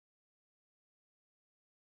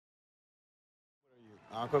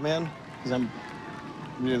Aquaman? Because I'm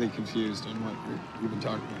really confused on what you've been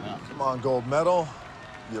talking about. Come on, gold medal.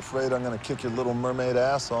 You afraid I'm gonna kick your Little Mermaid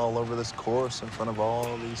ass all over this course in front of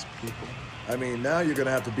all these people? I mean, now you're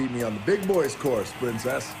gonna have to beat me on the big boys course,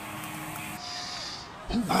 princess.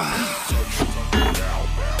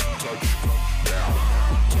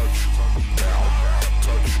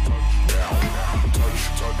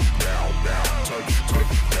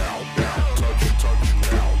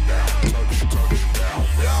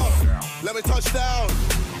 Let me touch down.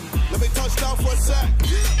 Let me touch down for a sec.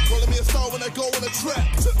 Calling me a star when I go on a trek.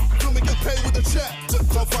 Feel me get paid with a check.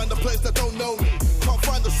 Can't find a place that don't know me. Can't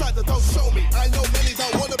find the site that don't show me. I know many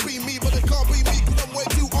that wanna be me, but they can't be me cause I'm way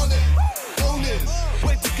too on it. Own it.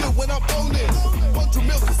 Way too good when I'm owning. 100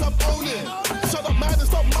 mil cause I'm owning. Shut up man and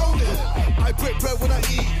stop moaning. I break bread when I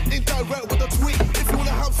eat. Indirect with a tweet. If you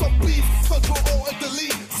wanna have some beef, Control O and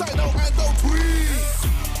delete. Sign out and don't tweet.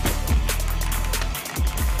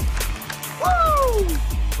 Woo!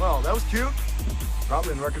 Well, that was cute.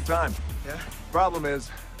 Probably in record time. Yeah? Problem is,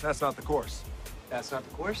 that's not the course. That's not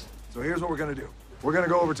the course? So here's what we're gonna do. We're gonna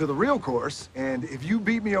go over to the real course, and if you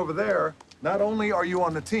beat me over there, not only are you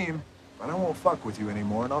on the team, but I won't fuck with you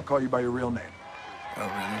anymore, and I'll call you by your real name. Oh,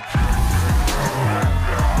 really?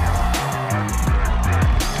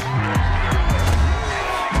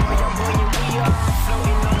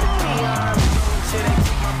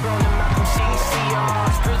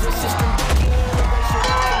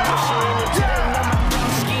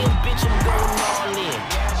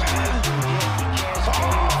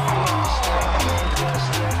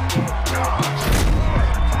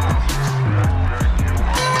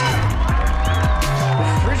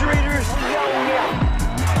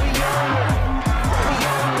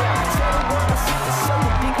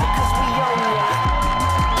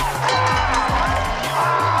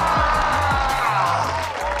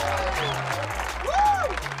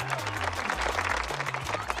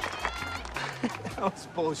 That was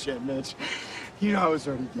bullshit, Mitch. You know I was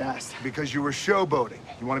already gassed. Because you were showboating.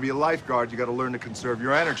 You want to be a lifeguard, you got to learn to conserve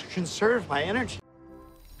your energy. Conserve my energy?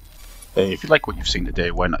 Hey, if you like what you've seen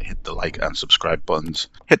today, why not hit the like and subscribe buttons?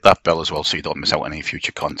 Hit that bell as well so you don't miss out on any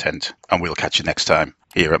future content. And we'll catch you next time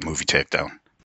here at Movie Takedown.